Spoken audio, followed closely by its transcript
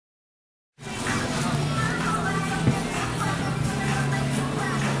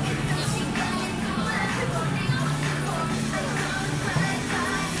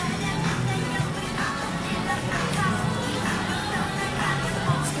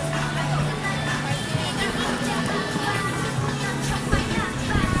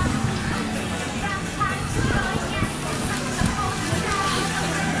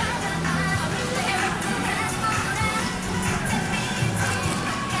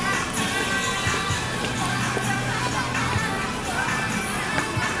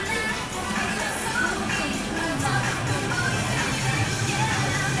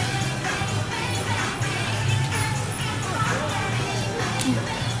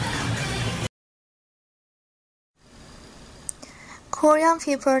Korean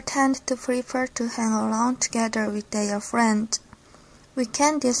people tend to prefer to hang around together with their friends. We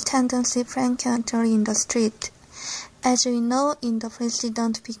can this tendency frequently in the street. As we know in the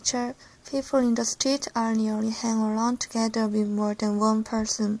precedent picture, people in the street are nearly hang around together with more than one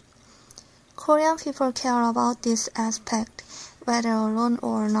person. Korean people care about this aspect, whether alone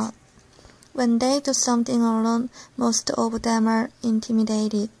or not. When they do something alone, most of them are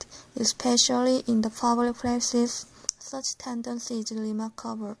intimidated, especially in the public places. Such tendency is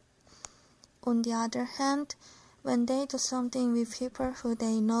remarkable. On the other hand, when they do something with people who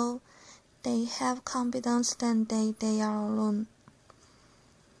they know, they have confidence that they are alone.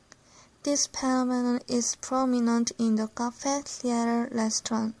 This phenomenon is prominent in the cafe, theater,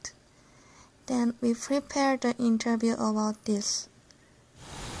 restaurant. Then we prepared the interview about this.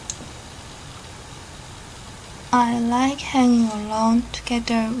 I like hanging alone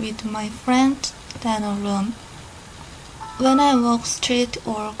together with my friends than alone. When I walk street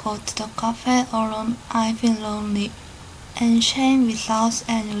or go to the cafe alone, I feel lonely and shame without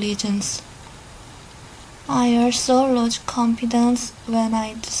any reasons. I also lose confidence when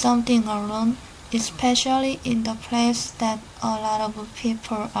I do something alone, especially in the place that a lot of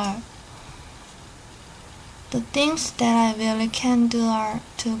people are. The things that I really can do are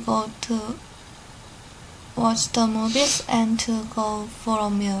to go to watch the movies and to go for a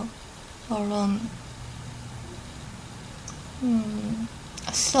meal alone.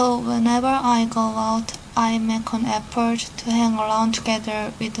 So whenever I go out, I make an effort to hang around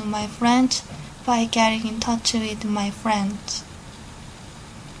together with my friends by getting in touch with my friends.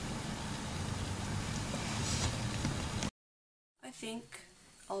 I think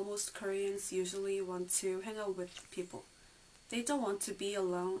almost Koreans usually want to hang out with people. They don't want to be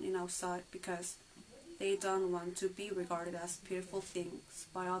alone in outside because they don't want to be regarded as beautiful things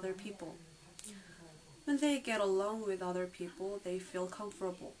by other people. When they get along with other people, they feel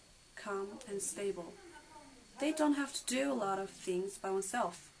comfortable, calm, and stable. They don't have to do a lot of things by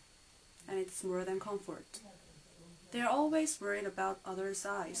themselves, and it's more than comfort. They're always worried about others'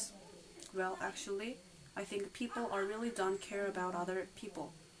 eyes. Well, actually, I think people are really don't care about other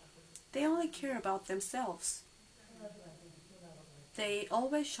people. They only care about themselves. They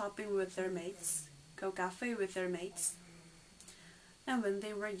always shopping with their mates, go cafe with their mates, and when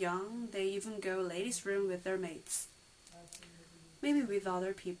they were young, they even go ladies' room with their mates. Maybe with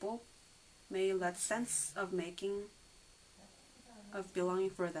other people, may that sense of belonging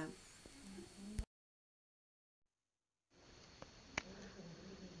for them.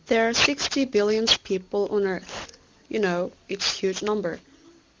 There are 60 billion people on Earth. You know, it's a huge number.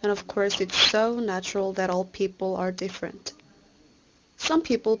 And of course, it's so natural that all people are different. Some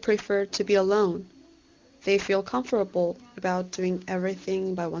people prefer to be alone. They feel comfortable about doing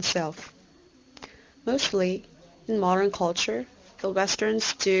everything by oneself. Mostly, in modern culture, the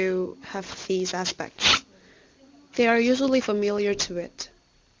Westerns do have these aspects. They are usually familiar to it.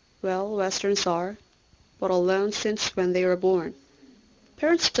 Well, Westerns are, but alone since when they were born.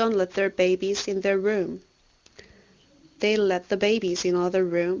 Parents don't let their babies in their room. They let the babies in another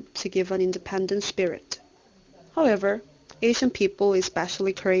room to give an independent spirit. However, Asian people,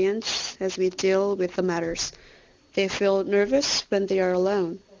 especially Koreans, as we deal with the matters, they feel nervous when they are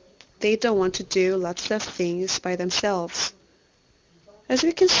alone. They don't want to do lots of things by themselves. As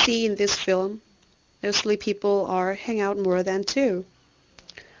we can see in this film, mostly people are hang out more than two.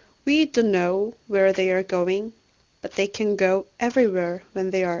 We don't know where they are going, but they can go everywhere when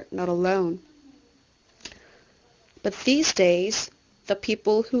they are not alone. But these days, the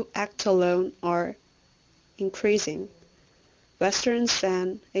people who act alone are increasing. Westerns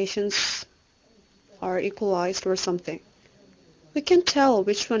and Asians are equalized or something. We can tell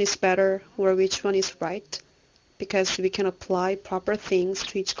which one is better or which one is right because we can apply proper things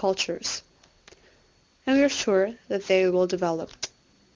to each cultures. And we are sure that they will develop.